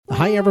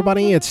Hi,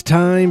 everybody. It's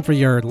time for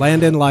your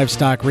Land and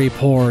Livestock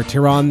Report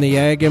here on the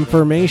Ag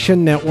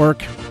Information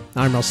Network.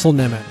 I'm Russell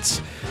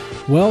Nimitz.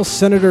 Well,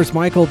 Senators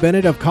Michael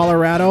Bennet of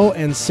Colorado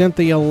and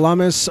Cynthia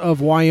Lummis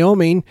of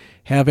Wyoming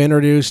have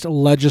introduced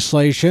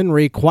legislation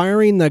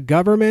requiring the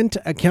Government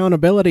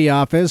Accountability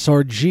Office,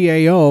 or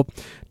GAO,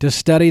 to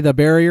study the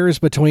barriers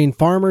between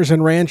farmers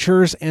and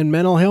ranchers and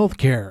mental health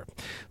care.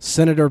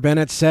 Senator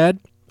Bennet said,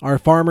 "Our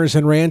farmers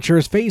and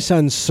ranchers face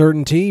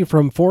uncertainty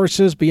from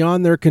forces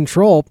beyond their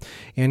control,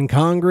 and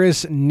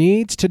Congress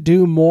needs to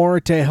do more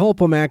to help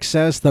them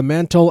access the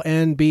mental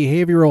and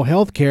behavioral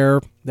health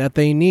care that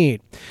they need."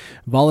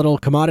 Volatile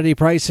commodity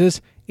prices,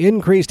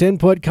 increased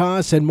input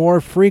costs, and more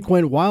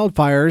frequent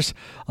wildfires,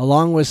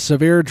 along with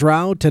severe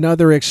drought and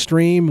other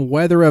extreme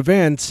weather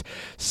events,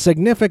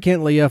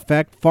 significantly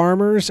affect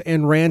farmers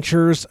and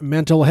ranchers'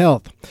 mental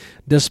health.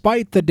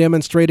 Despite the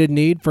demonstrated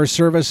need for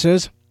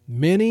services,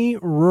 many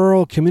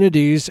rural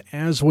communities,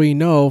 as we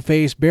know,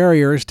 face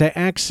barriers to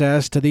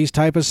access to these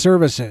type of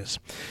services.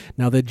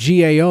 Now, the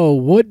GAO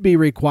would be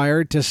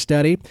required to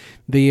study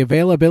the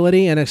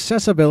availability and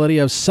accessibility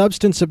of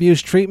substance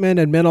abuse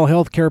treatment and mental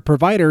health care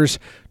providers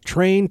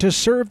trained to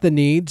serve the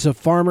needs of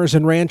farmers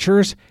and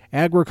ranchers,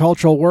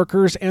 agricultural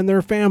workers, and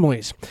their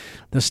families.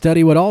 The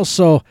study would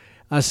also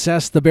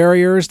assess the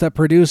barriers that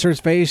producers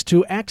face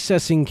to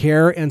accessing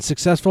care and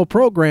successful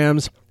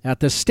programs at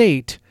the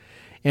state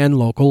and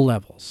local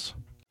levels.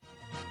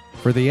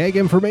 For the Ag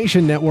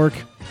Information Network,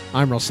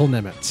 I'm Russell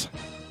Nimitz.